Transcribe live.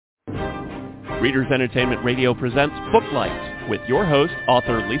Readers Entertainment Radio presents Book Lights with your host,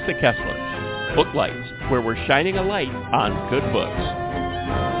 author Lisa Kessler. Book Lights, where we're shining a light on good books.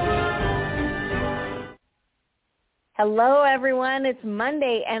 Hello, everyone. It's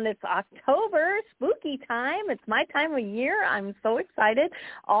Monday, and it's October, spooky time. It's my time of year. I'm so excited.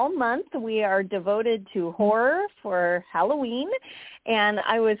 All month, we are devoted to horror for Halloween, and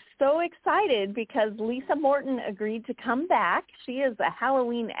I was so excited because Lisa Morton agreed to come back. She is a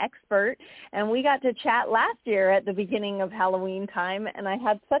Halloween expert, and we got to chat last year at the beginning of Halloween time, and I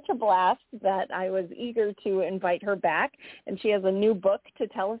had such a blast that I was eager to invite her back, and she has a new book to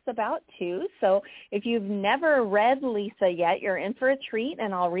tell us about, too. So if you've never read Lisa yet, you're in for a treat,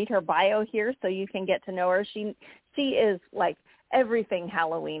 and I'll read her bio here so you can get to know her. She is like everything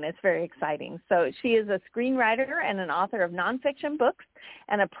Halloween. It's very exciting. So she is a screenwriter and an author of nonfiction books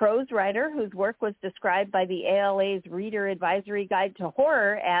and a prose writer whose work was described by the ALA's Reader Advisory Guide to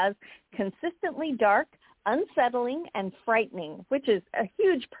Horror as consistently dark, unsettling, and frightening, which is a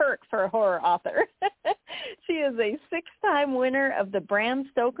huge perk for a horror author. She is a 6-time winner of the Bram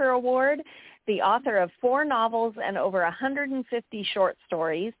Stoker Award, the author of 4 novels and over 150 short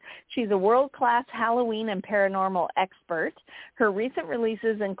stories. She's a world-class Halloween and paranormal expert. Her recent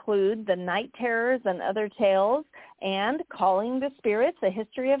releases include The Night Terrors and Other Tales and Calling the Spirits, A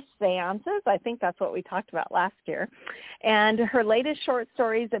History of Seances. I think that's what we talked about last year. And her latest short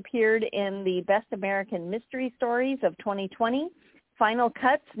stories appeared in the Best American Mystery Stories of 2020, Final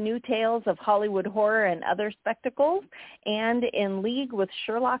Cuts, New Tales of Hollywood Horror and Other Spectacles, and In League with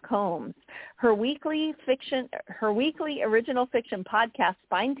Sherlock Holmes. Her weekly original fiction podcast,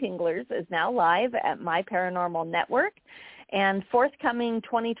 Spine Tinglers, is now live at My Paranormal Network. And forthcoming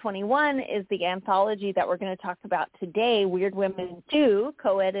 2021 is the anthology that we're going to talk about today, Weird Women 2,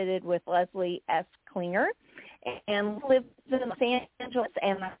 co-edited with Leslie S. Klinger, and lives in Los Angeles.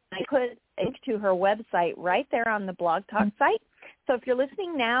 And I put a link to her website right there on the Blog Talk site. So if you're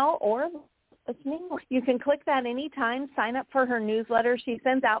listening now or listening, you can click that anytime, sign up for her newsletter. She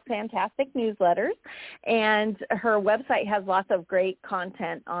sends out fantastic newsletters, and her website has lots of great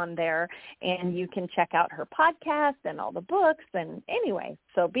content on there, and you can check out her podcast and all the books. And anyway,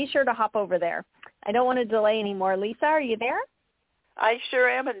 so be sure to hop over there. I don't want to delay anymore. Lisa, are you there? I sure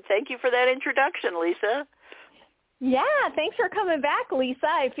am, and thank you for that introduction, Lisa. Yeah, thanks for coming back, Lisa.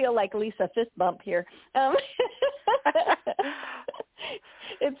 I feel like Lisa fist bump here.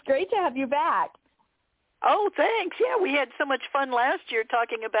 It's great to have you back. Oh, thanks. Yeah, we had so much fun last year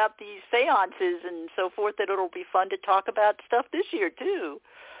talking about these seances and so forth that it'll be fun to talk about stuff this year, too.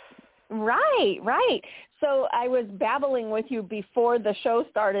 Right. So I was babbling with you before the show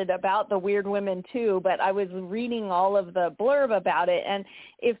started about the Weird Women 2, but I was reading all of the blurb about it. And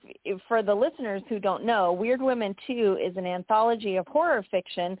if for the listeners who don't know, Weird Women 2 is an anthology of horror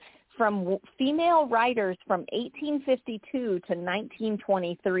fiction from female writers from 1852 to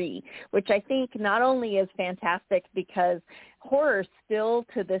 1923, which I think not only is fantastic because horror still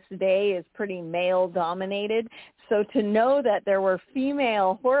to this day is pretty male-dominated. So to know that there were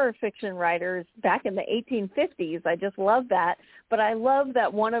female horror fiction writers back in the 1850s, I just love that. But I love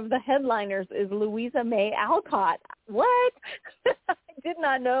that one of the headliners is Louisa May Alcott. What? I did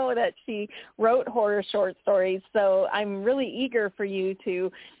not know that she wrote horror short stories. So I'm really eager for you to,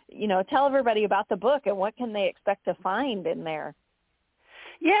 tell everybody about the book and what can they expect to find in there.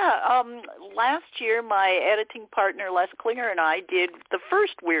 Yeah, last year my editing partner Les Klinger and I did the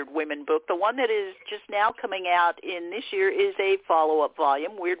first Weird Women book. The one that is just now coming out in this year is a follow-up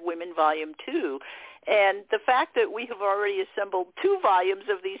volume, Weird Women Volume 2. And the fact that we have already assembled 2 volumes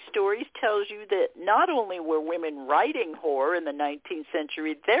of these stories tells you that not only were women writing horror in the 19th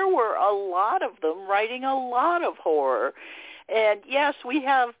century, there were a lot of them writing a lot of horror. And yes, we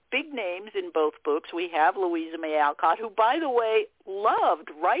have big names in both books. We have Louisa May Alcott, who, by the way, loved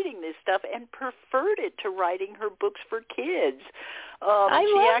writing this stuff and preferred it to writing her books for kids. I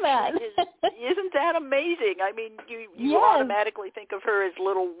love that. Isn't that amazing? I mean, you yes. automatically think of her as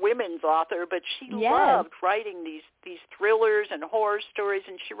Little Women's author, but she yes. loved writing these thrillers and horror stories,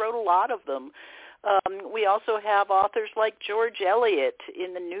 and she wrote a lot of them. We also have authors like George Eliot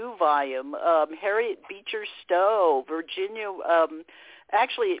in the new volume, Harriet Beecher Stowe, Virginia.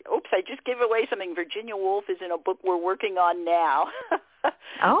 I just gave away something. Virginia Woolf is in a book we're working on now.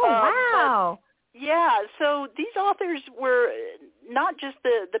 Oh, wow. Yeah, so these authors were not just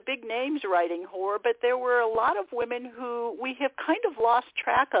the big names writing horror, but there were a lot of women who we have kind of lost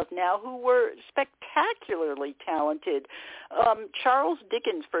track of now who were spectacularly talented. Charles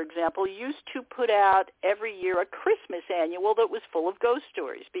Dickens, for example, used to put out every year a Christmas annual that was full of ghost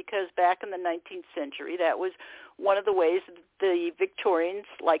stories because back in the 19th century, that was one of the ways the Victorians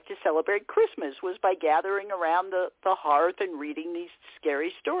liked to celebrate Christmas was by gathering around the hearth and reading these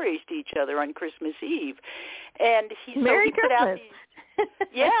scary stories to each other on Christmas Eve. And he put out these.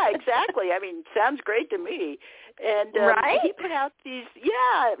 Yeah, exactly. I mean, sounds great to me. And right? He put out these,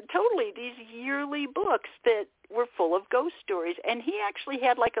 totally, these yearly books that were full of ghost stories. And he actually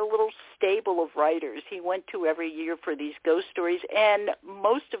had like a little stable of writers he went to every year for these ghost stories, and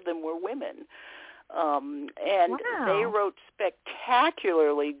most of them were women. And they wrote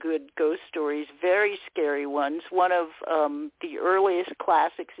spectacularly good ghost stories, very scary ones. One of the earliest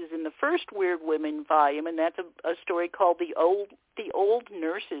classics is in the first Weird Women volume, and that's a story called The Old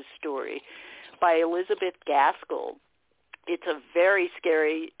Nurse's Story by Elizabeth Gaskell. It's a very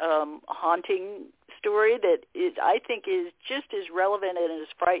scary, haunting story that I think is just as relevant and as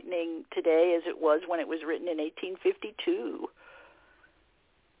frightening today as it was when it was written in 1852.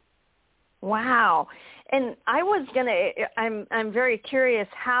 Wow. And I'm very curious,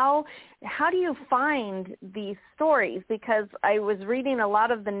 how do you find these stories? Because I was reading a lot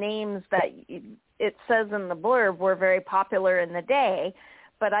of the names that it says in the blurb were very popular in the day,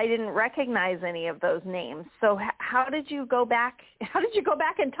 but I didn't recognize any of those names. So how did you go back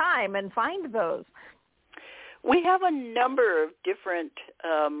in time and find those? We have a number of different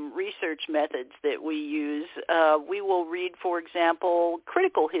research methods that we use. We will read, for example,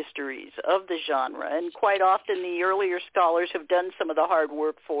 critical histories of the genre, and quite often the earlier scholars have done some of the hard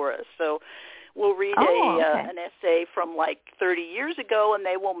work for us. So we'll read an essay from like 30 years ago, and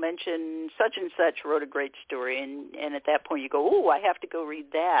they will mention such and such wrote a great story, and at that point you go, oh, I have to go read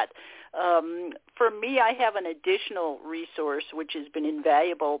that. For me, I have an additional resource which has been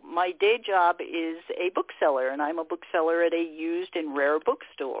invaluable. My day job is a bookseller, and I'm a bookseller at a used and rare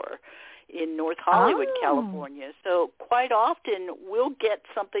bookstore in North Hollywood, California. So quite often we'll get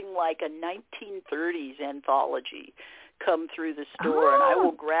something like a 1930s anthology come through the store, and I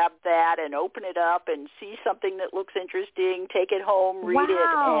will grab that and open it up and see something that looks interesting, take it home, read it,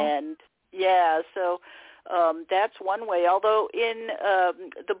 and so that's one way. Although in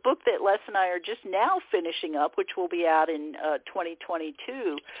the book that Les and I are just now finishing up, which will be out in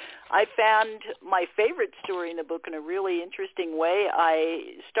 2022, I found my favorite story in the book in a really interesting way.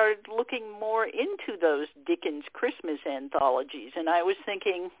 I started looking more into those Dickens Christmas anthologies, and I was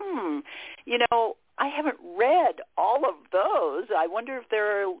thinking, I haven't read all of those. I wonder if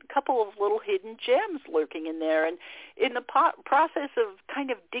there are a couple of little hidden gems lurking in there. And in the process of kind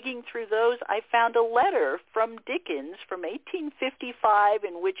of digging through those, I found a letter from Dickens from 1855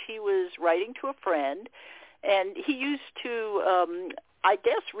 in which he was writing to a friend, and he used to,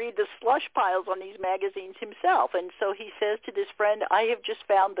 read the slush piles on these magazines himself. And so he says to this friend, I have just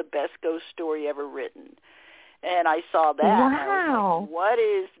found the best ghost story ever written. And I saw that. Wow. And I was like, what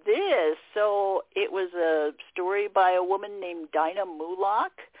is this? So it was a story by a woman named Dinah Mulock.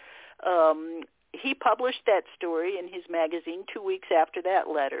 He published that story in his magazine 2 weeks after that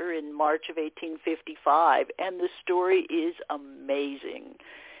letter in March of 1855, and the story is amazing.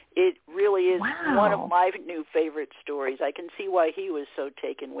 It really is one of my new favorite stories. I can see why he was so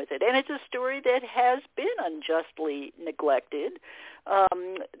taken with it. And it's a story that has been unjustly neglected.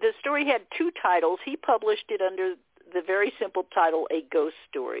 The story had two titles. He published it under the very simple title, A Ghost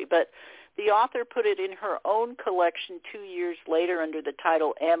Story, but the author put it in her own collection 2 years later under the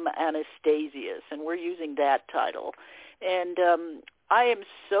title M. Anastasius, and we're using that title. And I am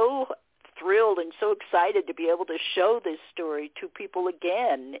so thrilled and so excited to be able to show this story to people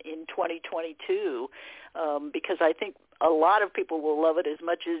again in 2022 because I think a lot of people will love it as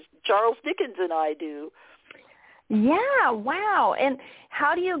much as Charles Dickens and I do. Yeah, wow. And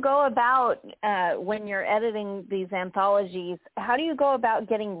how do you go about, when you're editing these anthologies, how do you go about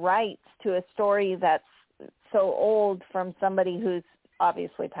getting rights to a story that's so old from somebody who's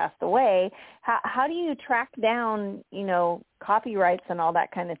obviously passed away? How do you track down, copyrights and all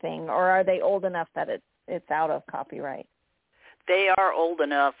that kind of thing? Or are they old enough that it's out of copyright? They are old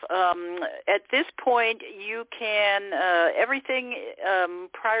enough. At this point, you can, everything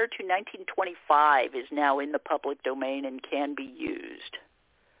prior to 1925 is now in the public domain and can be used.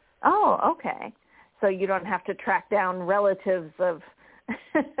 Oh, okay. So you don't have to track down relatives of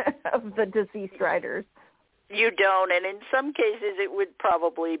of the deceased writers. You don't, and in some cases it would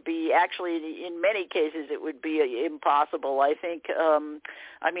probably be, actually in many cases it would be impossible. I think,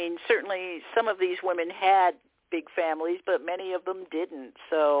 certainly some of these women had big families, but mmany of them didn't.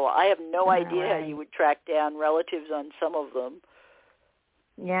 So I have no idea how you would track down relatives on some of them.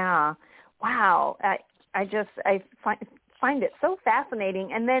 Yeah. Wow. I find it so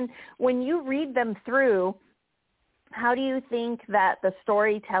fascinating. And then when you read them through, how do you think that the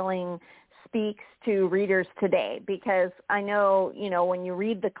storytelling speaks to readers today? Because I know, when you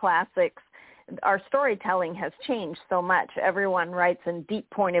read the classics, our storytelling has changed so much. Everyone writes in deep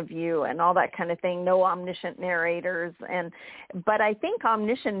point of view and all that kind of thing, no omniscient narrators. But I think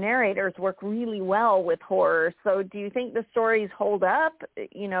omniscient narrators work really well with horror. So do you think the stories hold up,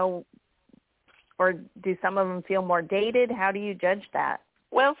 or do some of them feel more dated? How do you judge that?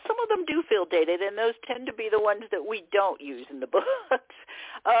 Well, some of them do feel dated, and those tend to be the ones that we don't use in the books.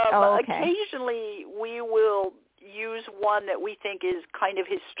 Okay. Occasionally, we will use one that we think is kind of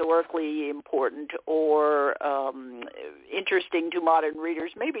historically important or interesting to modern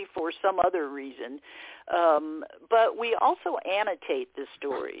readers, maybe for some other reason. But we also annotate the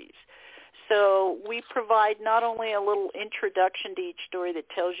stories. So we provide not only a little introduction to each story that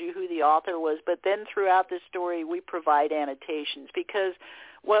tells you who the author was, but then throughout the story we provide annotations, because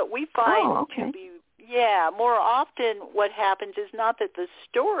what we find to be more often what happens is not that the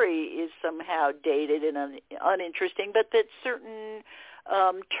story is somehow dated and uninteresting, but that certain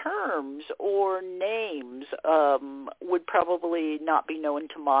terms or names would probably not be known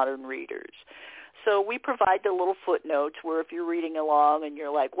to modern readers. So we provide the little footnotes where if you're reading along and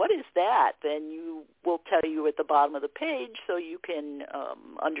you're like, what is that? Then you will tell you at the bottom of the page so you can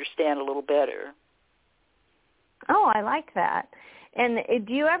understand a little better. Oh, I like that. And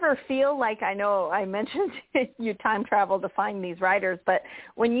do you ever feel like, I know I mentioned you time travel to find these writers, but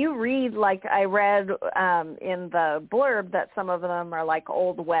when you read, like I read in the blurb that some of them are like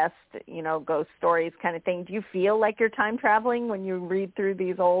Old West, ghost stories kind of thing, do you feel like you're time traveling when you read through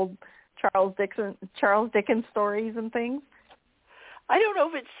these old Charles Dickens stories and things? I don't know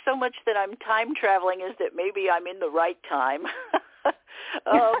if it's so much that I'm time traveling as that maybe I'm in the right time.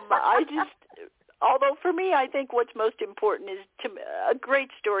 Although for me, I think what's most important is a great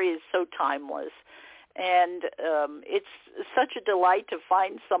story is so timeless. And it's such a delight to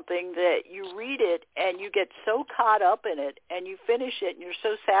find something that you read it and you get so caught up in it and you finish it and you're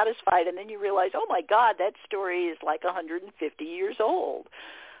so satisfied, and then you realize, oh my God, that story is like 150 years old.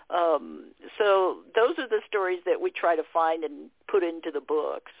 So those are the stories that we try to find and put into the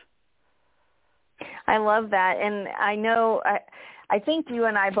books. I love that. And I know, I think you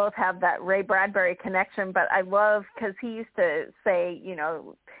and I both have that Ray Bradbury connection, but I love, because he used to say,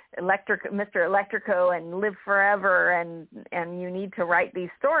 Mr. Electrico and live forever, and you need to write these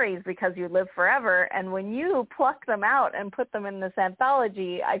stories because you live forever. And when you pluck them out and put them in this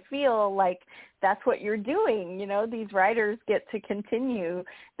anthology, I feel like that's what you're doing. These writers get to continue.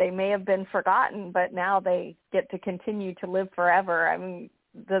 They may have been forgotten, but now they get to continue to live forever. I mean,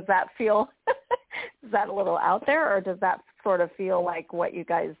 does that feel, is that a little out there, or does that sort of feel like what you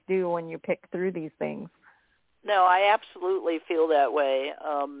guys do when you pick through these things? No, I absolutely feel that way.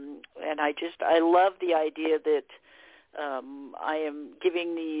 And I love the idea that I am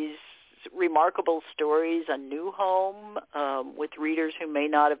giving these remarkable stories a new home with readers who may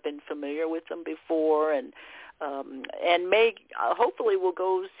not have been familiar with them before, and may hopefully will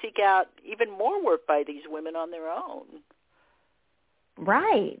go seek out even more work by these women on their own.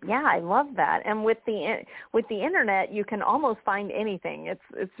 Right. Yeah, I love that. And with the internet, you can almost find anything.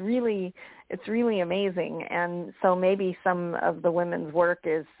 It's really amazing. And so maybe some of the women's work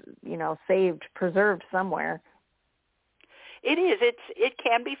is, preserved somewhere. It is. It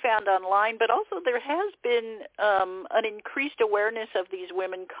can be found online, but also there has been an increased awareness of these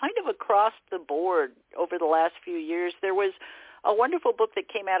women kind of across the board over the last few years. There was a wonderful book that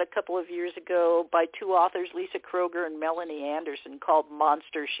came out a couple of years ago by two authors, Lisa Kroger and Melanie Anderson, called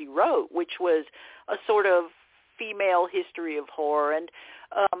Monster, She Wrote, which was a sort of female history of horror. And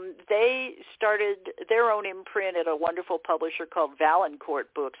they started their own imprint at a wonderful publisher called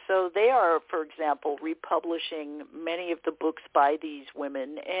Valancourt Books. So they are, for example, republishing many of the books by these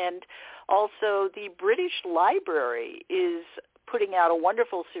women. And also the British Library is putting out a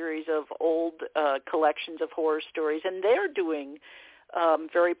wonderful series of old collections of horror stories, and they're doing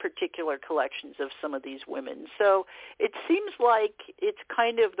very particular collections of some of these women. So it seems like it's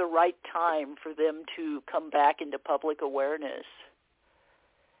kind of the right time for them to come back into public awareness.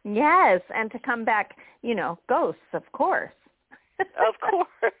 Yes, and to come back, ghosts, of course. Of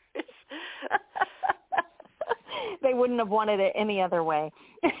course. They wouldn't have wanted it any other way.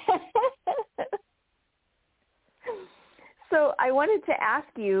 So I wanted to ask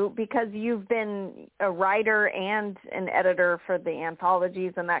you, because you've been a writer and an editor for the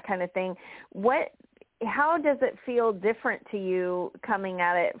anthologies and that kind of thing, how does it feel different to you coming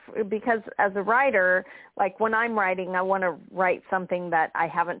at it? Because as a writer, like when I'm writing, I want to write something that I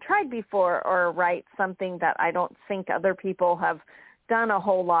haven't tried before, or write something that I don't think other people have done a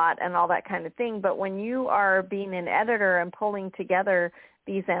whole lot and all that kind of thing. But when you are being an editor and pulling together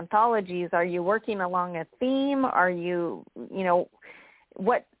these anthologies, are you working along a theme? Are you,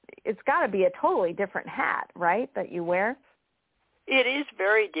 it's got to be a totally different hat, right, that you wear? It is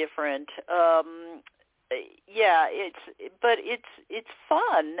very different. It's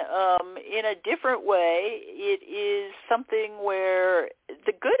fun in a different way. It is something where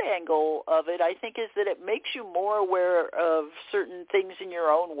the good angle of it, I think, is that it makes you more aware of certain things in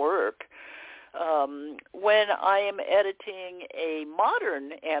your own work. When I am editing a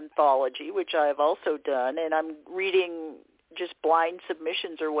modern anthology, which I've also done, and I'm reading just blind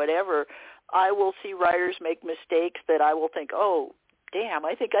submissions or whatever, I will see writers make mistakes that I will think, oh, damn,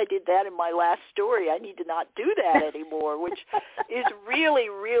 I think I did that in my last story. I need to not do that anymore, which is really,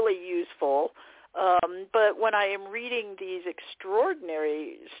 really useful. But when I am reading these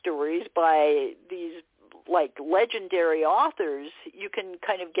extraordinary stories by these like legendary authors, you can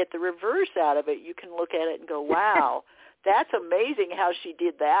kind of get the reverse out of it. You can look at it and go, wow, that's amazing how she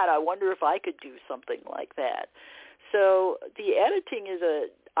did that. I wonder if I could do something like that. So the editing is,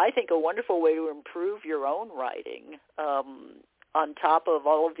 I think, a wonderful way to improve your own writing, on top of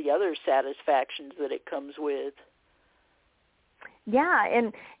all of the other satisfactions that it comes with. Yeah,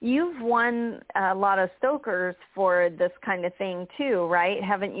 and you've won a lot of Stokers for this kind of thing too, right?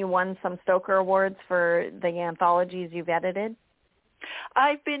 Haven't you won some Stoker Awards for the anthologies you've edited?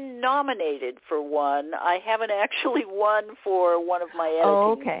 I've been nominated for one. I haven't actually won for one of my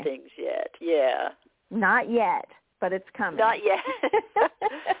editing things yet. Yeah. Not yet, but it's coming. Not yet.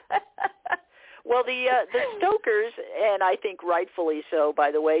 Well, the Stokers, and I think rightfully so,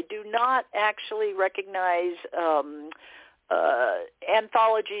 by the way, do not actually recognize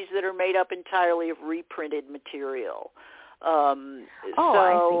anthologies that are made up entirely of reprinted material. I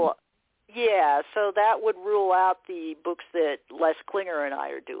see. Yeah, so that would rule out the books that Les Klinger and I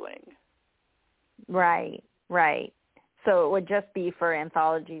are doing. Right. So it would just be for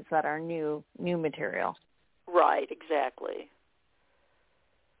anthologies that are new material. Right, exactly.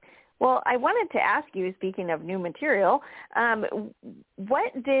 Well, I wanted to ask you, speaking of new material,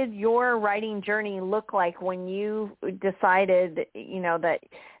 what did your writing journey look like when you decided, that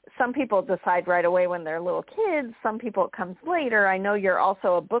some people decide right away when they're little kids, some people it comes later. I know you're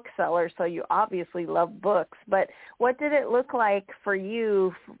also a bookseller, so you obviously love books, but what did it look like for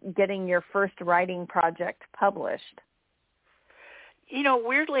you getting your first writing project published?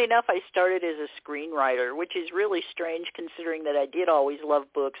 Weirdly enough, I started as a screenwriter, which is really strange considering that I did always love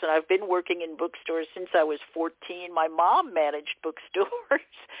books, and I've been working in bookstores since I was 14. My mom managed bookstores,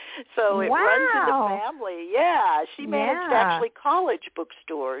 so it runs in the family. Yeah, she managed actually college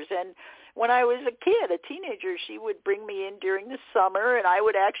bookstores, and when I was a kid, a teenager, she would bring me in during the summer, and I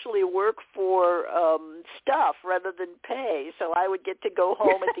would actually work for stuff rather than pay. So I would get to go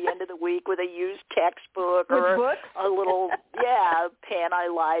home at the end of the week with a used textbook or a little, pen I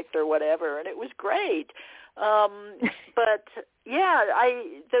liked or whatever, and it was great. But,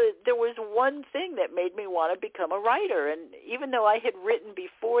 there was one thing that made me want to become a writer, and even though I had written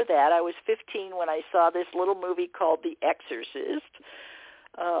before that, I was 15 when I saw this little movie called The Exorcist.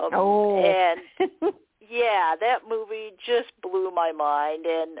 And that movie just blew my mind,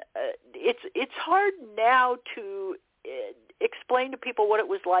 and it's hard now to explain to people what it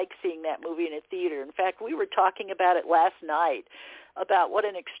was like seeing that movie in a theater. In fact, we were talking about it last night, about what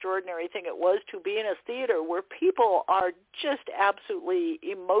an extraordinary thing it was to be in a theater where people are just absolutely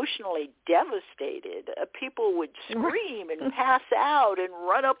emotionally devastated. People would scream and pass out and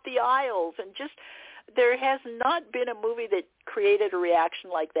run up the aisles, and just there has not been a movie that created a reaction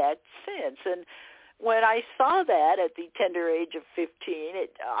like that since. And when I saw that at the tender age of 15,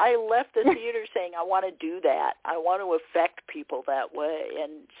 I left the theater saying, I want to do that. I want to affect people that way.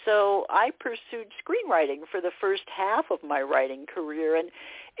 And so I pursued screenwriting for the first half of my writing career. And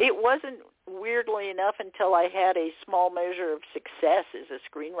it wasn't, weirdly enough, until I had a small measure of success as a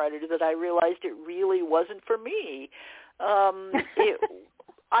screenwriter that I realized it really wasn't for me.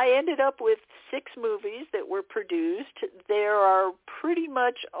 I ended up with 6 movies that were produced. There are pretty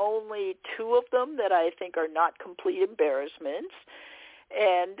much only 2 of them that I think are not complete embarrassments,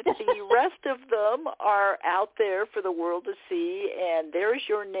 and the rest of them are out there for the world to see, and there's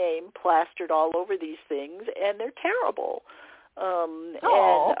your name plastered all over these things, and they're terrible.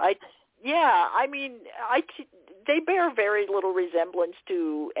 They bear very little resemblance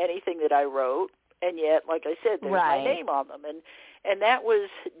to anything that I wrote, and yet, like I said, there's my name on them, and that was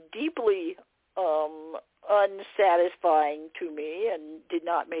deeply unsatisfying to me and did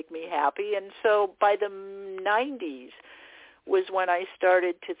not make me happy. And so by the 90s, was when I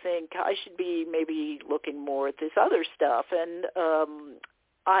started to think I should be maybe looking more at this other stuff. And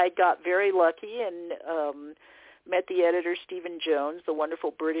I got very lucky and met the editor, Stephen Jones, the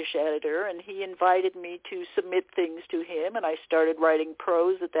wonderful British editor, and he invited me to submit things to him, and I started writing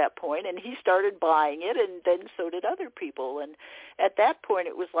prose at that point, and he started buying it, and then so did other people. And at that point,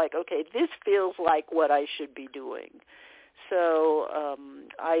 it was like, okay, this feels like what I should be doing. So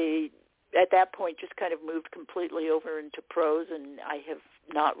I, at that point, just kind of moved completely over into prose, and I have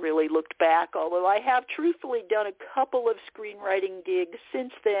not really looked back, although I have truthfully done a couple of screenwriting gigs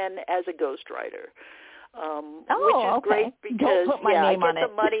since then as a ghostwriter. Which is okay. great because Don't put my name I get on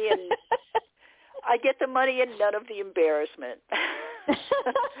the it. money and I get the money and none of the embarrassment.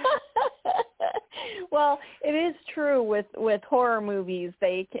 Well, it is true with horror movies.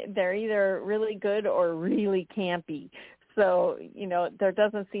 They're either really good or really campy. So, there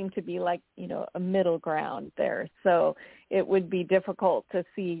doesn't seem to be like, a middle ground there. So it would be difficult to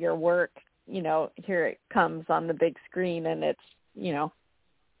see your work, here it comes on the big screen and it's,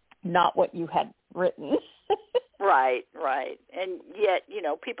 not what you had written. Right. And yet,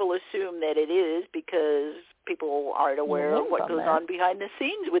 people assume that it is because people aren't aware of what goes on behind the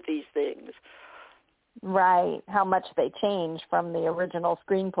scenes with these things. Right. How much they change from the original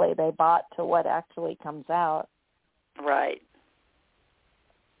screenplay they bought to what actually comes out. Right.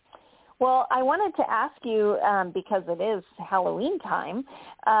 Well, I wanted to ask you, because it is Halloween time,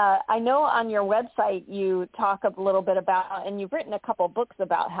 I know on your website you talk a little bit about, and you've written a couple books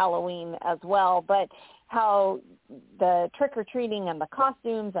about Halloween as well, but how the trick-or-treating and the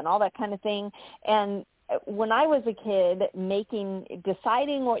costumes and all that kind of thing. And when I was a kid,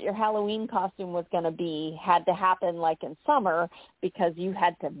 deciding what your Halloween costume was going to be had to happen like in summer because you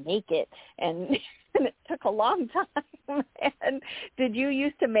had to make it, and it took a long time. And did you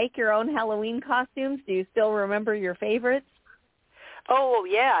used to make your own Halloween costumes? Do you still remember your favorites? Oh,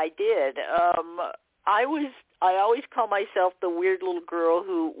 yeah, I did. I always call myself the weird little girl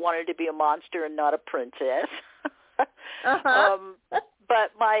who wanted to be a monster and not a princess. Uh-huh.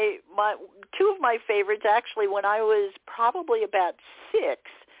 But my two of my favorites, actually, when I was probably about 6,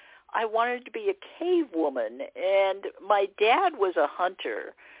 I wanted to be a cave woman, and my dad was a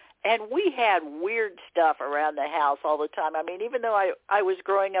hunter, and we had weird stuff around the house all the time. I mean, even though I was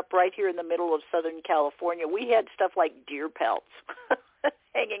growing up right here in the middle of Southern California, we had stuff like deer pelts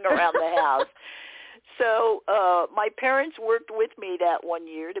hanging around the house. So my parents worked with me that one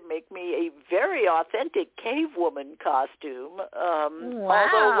year to make me a very authentic cave woman costume. Wow.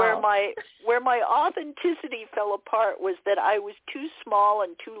 Although where my authenticity fell apart was that I was too small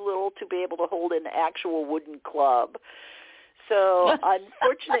and too little to be able to hold an actual wooden club. So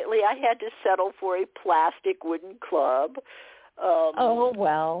unfortunately, I had to settle for a plastic wooden club. Oh,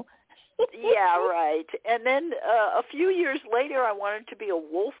 well. Yeah, right. And then a few years later, I wanted to be a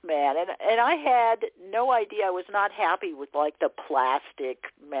wolf man, and I had no idea. I was not happy with like the plastic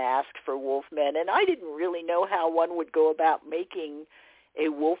mask for wolf men, and I didn't really know how one would go about making a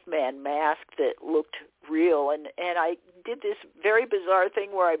wolfman mask that looked real. And I did this very bizarre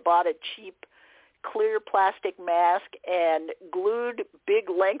thing where I bought a cheap clear plastic mask and glued big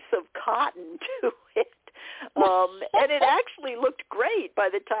lengths of cotton to it. And it actually looked great by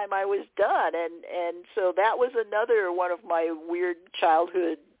the time I was done. And so that was another one of my weird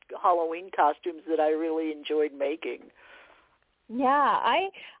childhood Halloween costumes that I really enjoyed making. Yeah,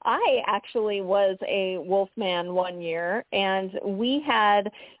 I actually was a wolfman one year, and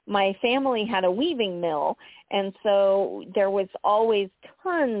my family had a weaving mill, and so there was always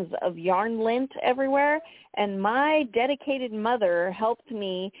tons of yarn lint everywhere, and my dedicated mother helped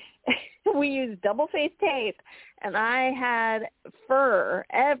me. We used double-faced tape, and I had fur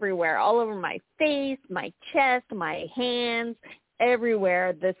everywhere, all over my face, my chest, my hands,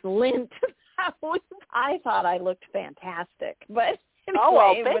 everywhere, this lint. I thought I looked fantastic, but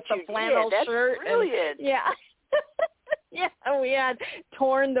anyway, with the flannel shirt, brilliant. And, yeah, yeah, we had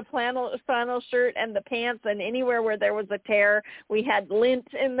torn the flannel shirt and the pants, and anywhere where there was a tear, we had lint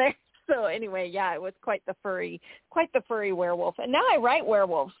in there. So anyway, yeah, it was quite the furry werewolf. And now I write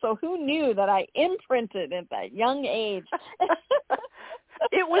werewolves, so who knew that I imprinted at that young age?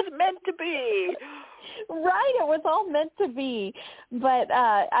 It was meant to be. Right, it was all meant to be. But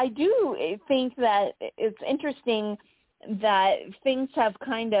I do think that it's interesting that things have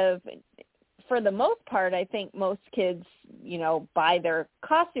kind of, for the most part, I think most kids, buy their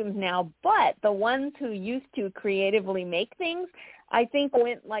costumes now, but the ones who used to creatively make things, I think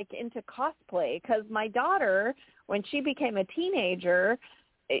went like into cosplay, because my daughter, when she became a teenager,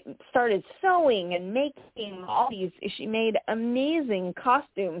 started sewing and making all these. She made amazing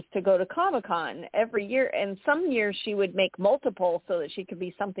costumes to go to Comic-Con every year, and some years she would make multiple so that she could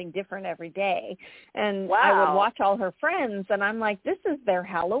be something different every day. And wow. I would watch all her friends, and I'm like, this is their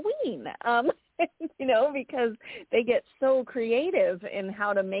Halloween, because they get so creative in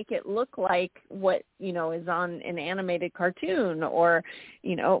how to make it look like what, is on an animated cartoon or,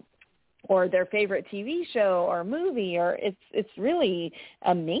 or their favorite TV show or movie, or it's really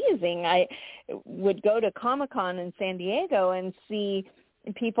amazing. I would go to Comic-Con in San Diego and see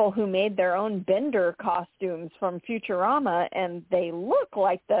people who made their own Bender costumes from Futurama, and they look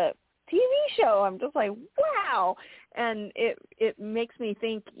like the TV show. I'm just like, wow. And it makes me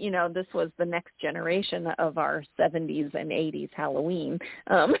think, this was the next generation of our 70s and 80s Halloween.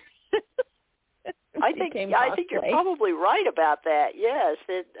 I think you're probably right about that. Yes,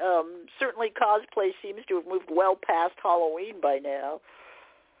 it certainly cosplay seems to have moved well past Halloween by now.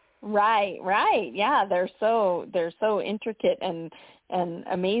 Right. Yeah, they're so intricate and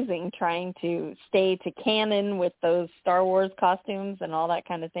amazing, trying to stay to canon with those Star Wars costumes and all that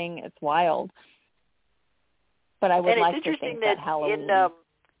kind of thing. It's wild. But I would like to think that Halloween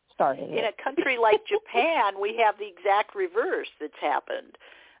started it. In a country like Japan, we have the exact reverse that's happened.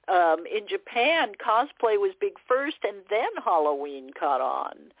 In Japan, cosplay was big first, and then Halloween caught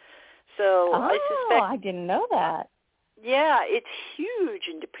on. So I suspect I didn't know that. Yeah, it's huge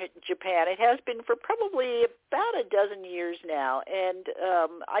in Japan. It has been for probably about a dozen years now, and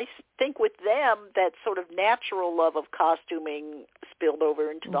I think with them that sort of natural love of costuming spilled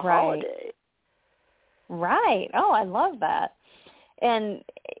over into the holiday. Right. Oh, I love that. And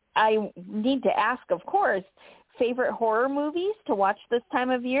I need to ask, of course, favorite horror movies to watch this time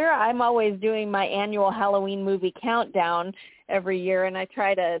of year? I'm always doing my annual Halloween movie countdown every year, and I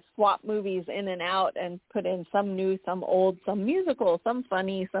try to swap movies in and out and put in some new, some old, some musical, some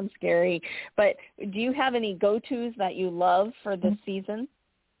funny, some scary. But do you have any go-tos that you love for this season?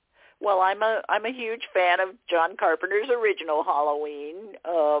 Well, I'm a huge fan of John Carpenter's original Halloween,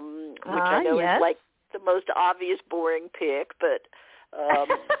 which I know is like the most obvious boring pick, but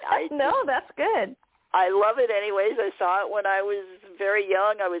no, that's good. I love it anyways. I saw it when I was very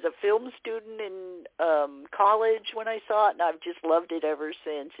young. I was a film student in college when I saw it, and I've just loved it ever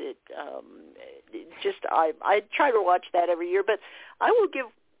since. I try to watch that every year, but I will give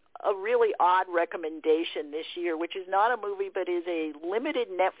a really odd recommendation this year, which is not a movie but is a limited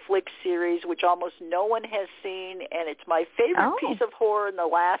Netflix series which almost no one has seen, and it's my favorite piece of horror in the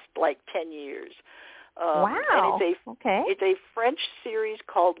last 10 years. Wow. And it's a French series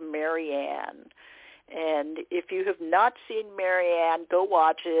called Marianne. And if you have not seen Marianne, go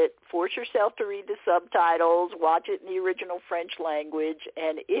watch it. Force yourself to read the subtitles. Watch it in the original French language.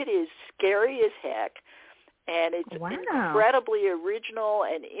 And it is scary as heck. And it's incredibly original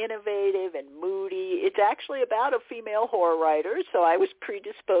and innovative and moody. It's actually about a female horror writer, so I was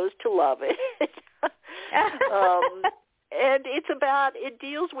predisposed to love it. And it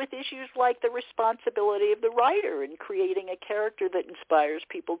deals with issues like the responsibility of the writer in creating a character that inspires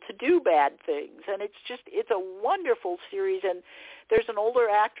people to do bad things. And it's a wonderful series, and there's an older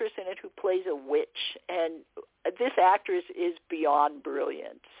actress in it who plays a witch, and this actress is beyond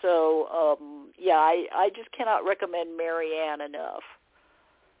brilliant. So, I just cannot recommend Marianne enough.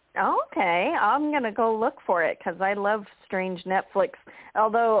 Okay, I'm going to go look for it because I love strange Netflix,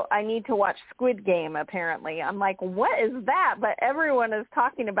 although I need to watch Squid Game, apparently. I'm like, what is that? But everyone is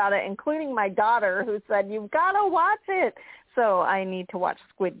talking about it, including my daughter, who said, you've got to watch it. So I need to watch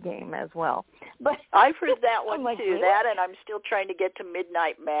Squid Game as well. But I've heard that one like, too, really? that, and I'm still trying to get to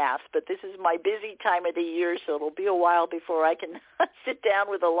Midnight Mass, but this is my busy time of the year, so it'll be a while before I can sit down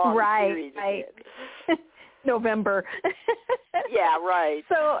with a long series again. November. Yeah, right.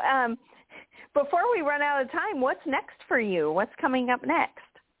 So before we run out of time, what's next for you? What's coming up next?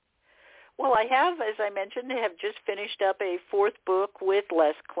 Well, I have, as I mentioned, just finished up a fourth book with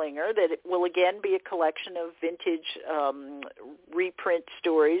Les Klinger that will again be a collection of vintage reprint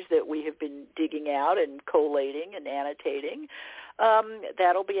stories that we have been digging out and collating and annotating.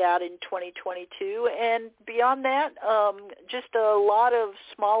 That'll be out in 2022. And beyond that, just a lot of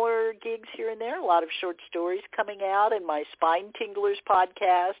smaller gigs here and there, a lot of short stories coming out, and my Spine Tinglers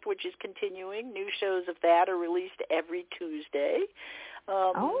podcast, which is continuing. New shows of that are released every Tuesday.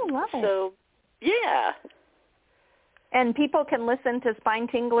 Love it. So, yeah. And people can listen to Spine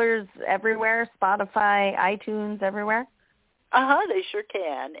Tinglers everywhere, Spotify, iTunes, everywhere? They sure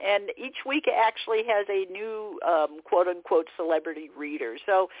can. And each week actually has a new quote-unquote celebrity reader.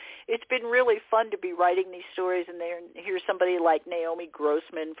 So it's been really fun to be writing these stories, and here's somebody like Naomi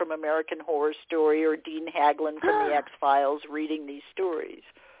Grossman from American Horror Story or Dean Haglund from The X-Files reading these stories.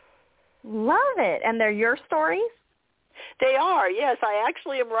 Love it. And they're your stories? They are, yes. I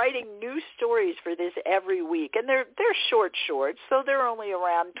actually am writing new stories for this every week, and they're short, so they're only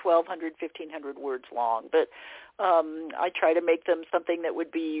around 1,200, 1,500 words long. But I try to make them something that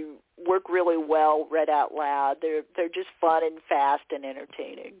would work really well read out loud. They're just fun and fast and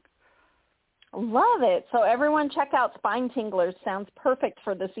entertaining. Love it. So everyone check out Spine Tinglers. Sounds perfect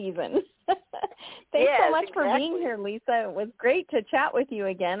for the season. Thanks so much for being here, Lisa. It was great to chat with you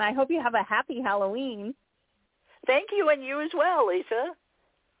again. I hope you have a happy Halloween. Thank you, and you as well, Lisa.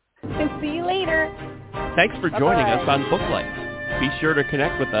 See you later. Thanks for joining us on Booklights. Be sure to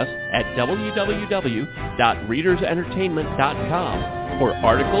connect with us at www.readersentertainment.com for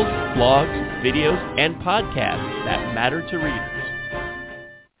articles, blogs, videos, and podcasts that matter to readers.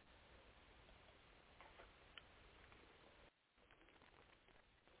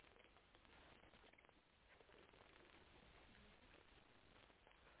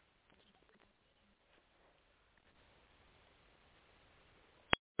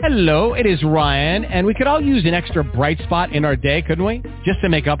 Hello, it is Ryan, and we could all use an extra bright spot in our day, couldn't we? Just to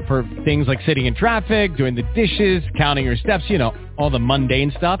make up for things like sitting in traffic, doing the dishes, counting your steps, all the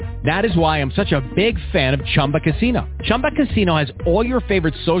mundane stuff. That is why I'm such a big fan of Chumba Casino. Chumba Casino has all your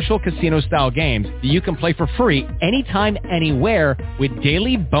favorite social casino-style games that you can play for free anytime, anywhere with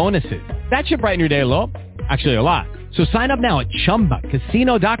daily bonuses. That should brighten your day a little. Actually, a lot. So sign up now at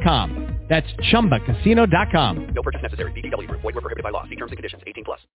ChumbaCasino.com. That's ChumbaCasino.com. No purchase necessary. VGW Group. Void where prohibited by law. See terms and conditions. 18+.